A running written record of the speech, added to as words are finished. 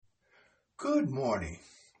Good morning.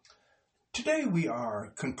 Today we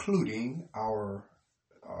are concluding our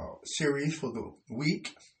series for the week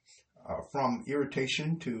from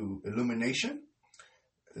Irritation to Illumination.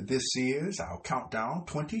 This is our countdown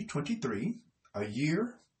 2023, a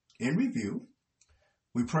year in review.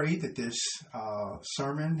 We pray that this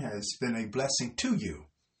sermon has been a blessing to you.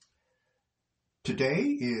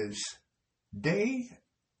 Today is day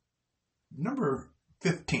number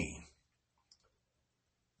 15.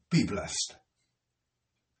 Be blessed.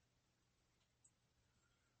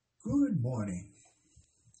 Good morning.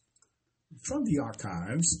 From the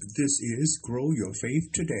archives, this is Grow Your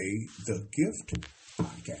Faith Today, the Gift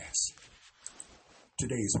Podcast.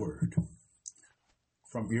 Today's word,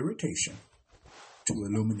 from irritation to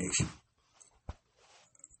illumination.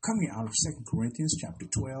 Coming out of 2 Corinthians chapter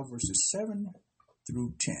 12, verses 7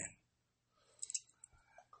 through 10.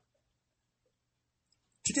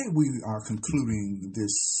 Today we are concluding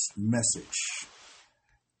this message,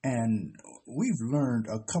 and we've learned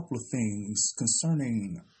a couple of things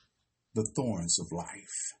concerning the thorns of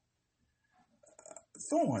life.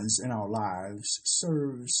 Thorns in our lives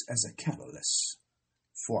serves as a catalyst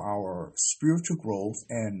for our spiritual growth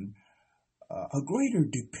and a greater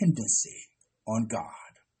dependency on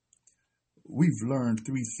God. We've learned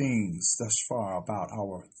three things thus far about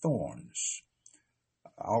our thorns.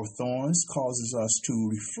 Our thorns causes us to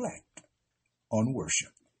reflect on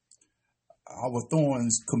worship. Our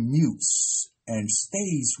thorns commutes and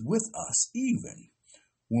stays with us even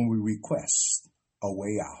when we request a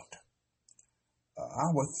way out.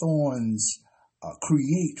 Our thorns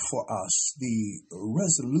create for us the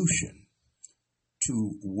resolution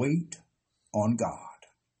to wait on God.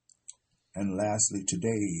 And lastly,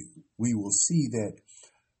 today we will see that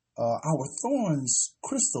our thorns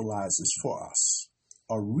crystallizes for us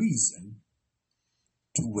a reason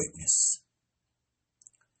to witness.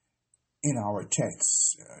 In our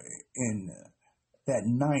text, in that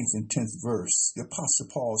 9th and 10th verse, the Apostle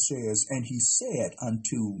Paul says, "And he said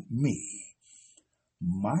unto me,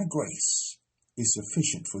 My grace is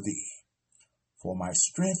sufficient for thee, for my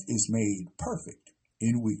strength is made perfect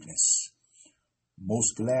in weakness.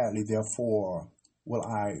 Most gladly, therefore, will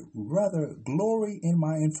I rather glory in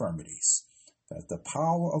my infirmities, that the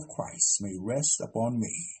power of Christ may rest upon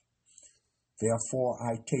me. Therefore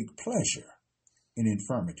I take pleasure in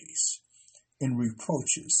infirmities, in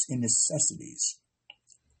reproaches, in necessities,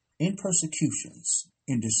 in persecutions,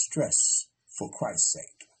 in distress for Christ's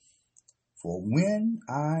sake. For when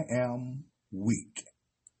I am weak,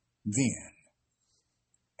 then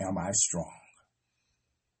am I strong."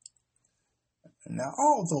 Now,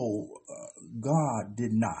 although God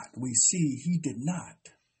did not, we see he did not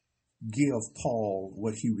give Paul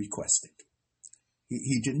what he requested.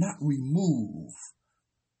 He did not remove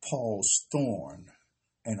Paul's thorn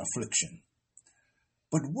and affliction.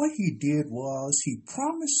 But what he did was he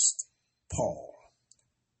promised Paul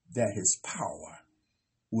that his power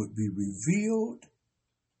would be revealed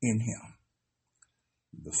in him.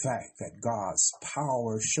 The fact that God's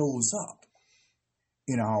power shows up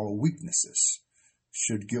in our weaknesses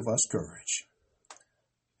should give us courage.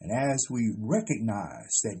 And as we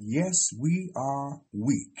recognize that, yes, we are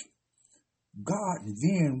weak, God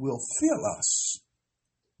then will fill us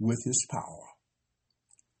with his power.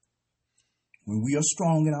 When we are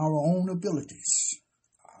strong in our own abilities,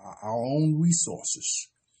 our own resources,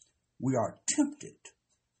 we are tempted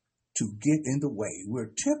to get in the way.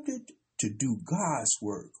 We're tempted to do God's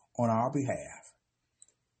work on our behalf,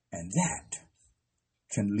 and that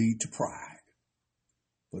can lead to pride.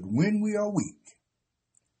 But when we are weak,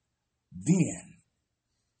 then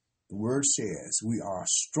the word says we are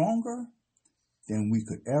stronger than we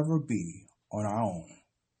could ever be on our own.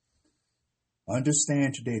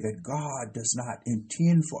 Understand today that God does not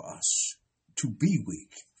intend for us to be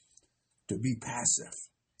weak, to be passive,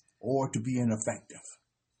 or to be ineffective.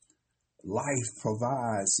 Life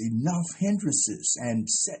provides enough hindrances and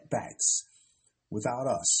setbacks without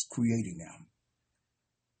us creating them.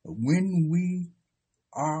 But when we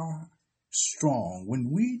are strong, when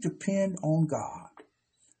we depend on God,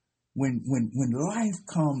 when life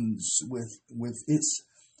comes with its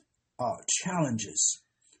challenges,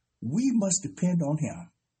 we must depend on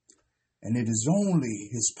him. And it is only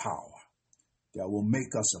his power that will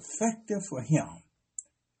make us effective for him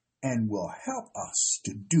and will help us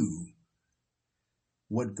to do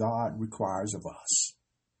what God requires of us.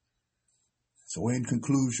 So in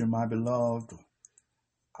conclusion, my beloved,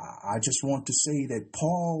 I just want to say that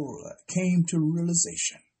Paul came to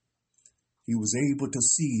realization. He was able to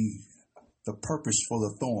see the purpose for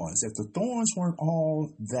the thorns, that the thorns weren't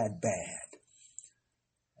all that bad.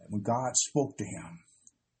 When God spoke to him,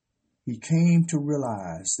 he came to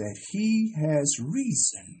realize that he has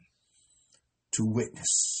reason to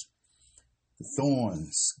witness. The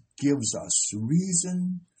thorns gives us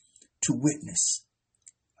reason to witness.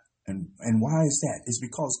 And why is that? It's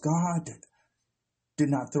because God did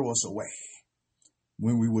not throw us away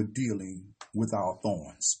when we were dealing with our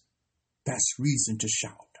thorns. That's reason to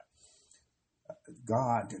shout.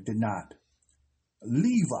 God did not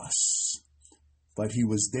leave us, but he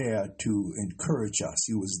was there to encourage us.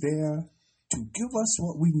 He was there to give us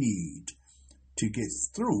what we need to get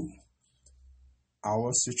through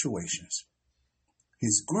our situations.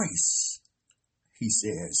 His grace, he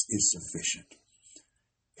says, is sufficient.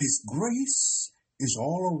 His grace is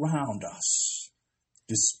all around us,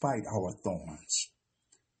 despite our thorns.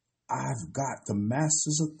 I've got the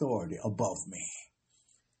master's authority above me,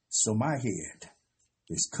 so my head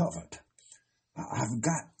is covered. I've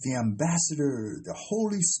got the ambassador, the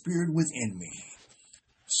Holy Spirit within me,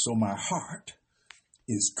 so my heart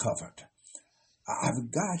is covered. I've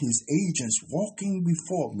got his agents walking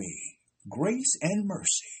before me, grace and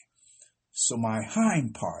mercy, so my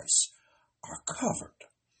hind parts are covered.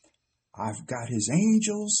 I've got his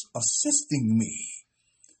angels assisting me,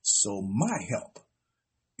 so my help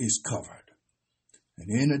is covered. And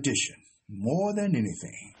in addition, more than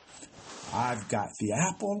anything, I've got the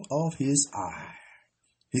apple of his eye,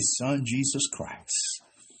 his son Jesus Christ,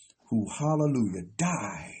 who, hallelujah,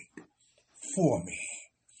 died for me,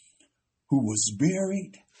 who was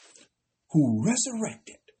buried, who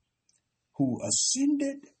resurrected, who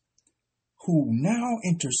ascended, who now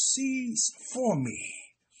intercedes for me.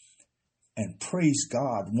 And praise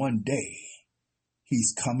God, one day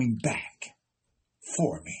he's coming back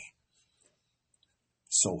for me.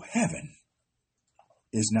 So heaven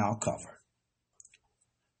is now covered.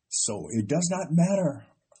 So it does not matter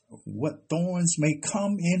what thorns may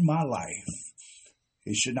come in my life.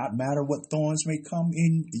 It should not matter what thorns may come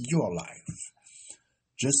in your life.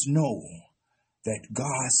 Just know that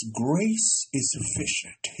God's grace is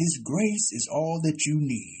sufficient. His grace is all that you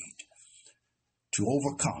need to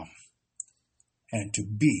overcome and to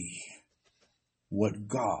be what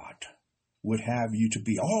God would have you to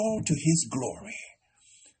be, all to his glory.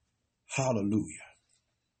 Hallelujah.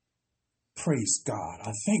 Praise God.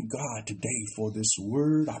 I thank God today for this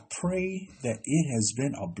word. I pray that it has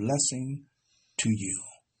been a blessing to you.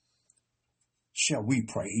 Shall we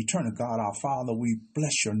pray? Eternal God, our Father, we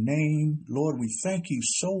bless your name. Lord, we thank you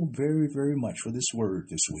so very, very much for this word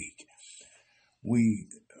this week. We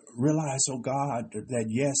realize, oh God, that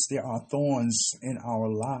yes, there are thorns in our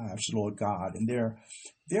lives, Lord God, and they're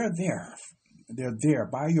there. They're there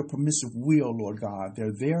by your permissive will, Lord God.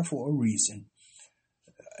 They're there for a reason.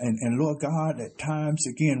 And Lord God, at times,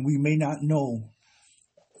 again, we may not know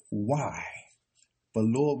why. But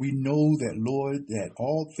Lord, we know that, Lord, that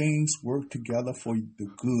all things work together for the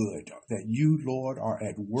good, that you, Lord, are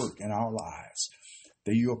at work in our lives,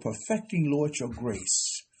 that you are perfecting, Lord, your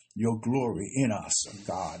grace, your glory in us, oh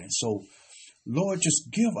God. And so, Lord, just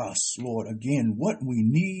give us, Lord, again, what we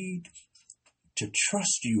need to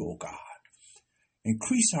trust you, oh God.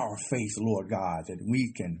 Increase our faith, Lord God, that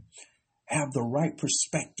we can have the right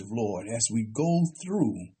perspective, Lord, as we go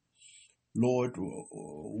through, Lord,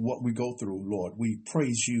 what we go through, Lord. We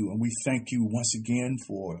praise you and we thank you once again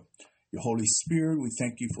for your Holy Spirit. We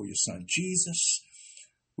thank you for your Son, Jesus.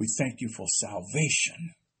 We thank you for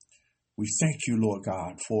salvation. We thank you, Lord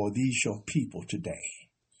God, for these your people today.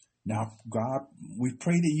 Now, God, we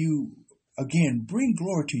pray that you, again, bring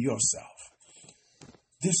glory to yourself.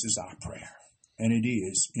 This is our prayer. And it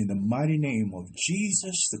is in the mighty name of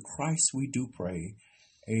Jesus the Christ we do pray.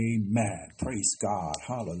 Amen. Praise God.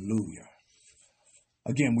 Hallelujah.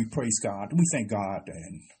 Again, we praise God. We thank God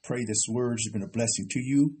and pray this word has been a blessing to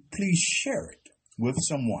you. Please share it with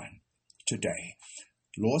someone today.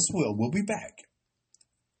 Lord's will, we'll be back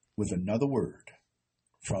with another word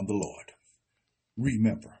from the Lord.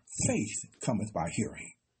 Remember, faith cometh by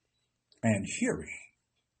hearing, and hearing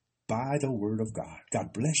by the word of God.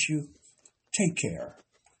 God bless you. Take care.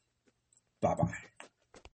 Bye-bye.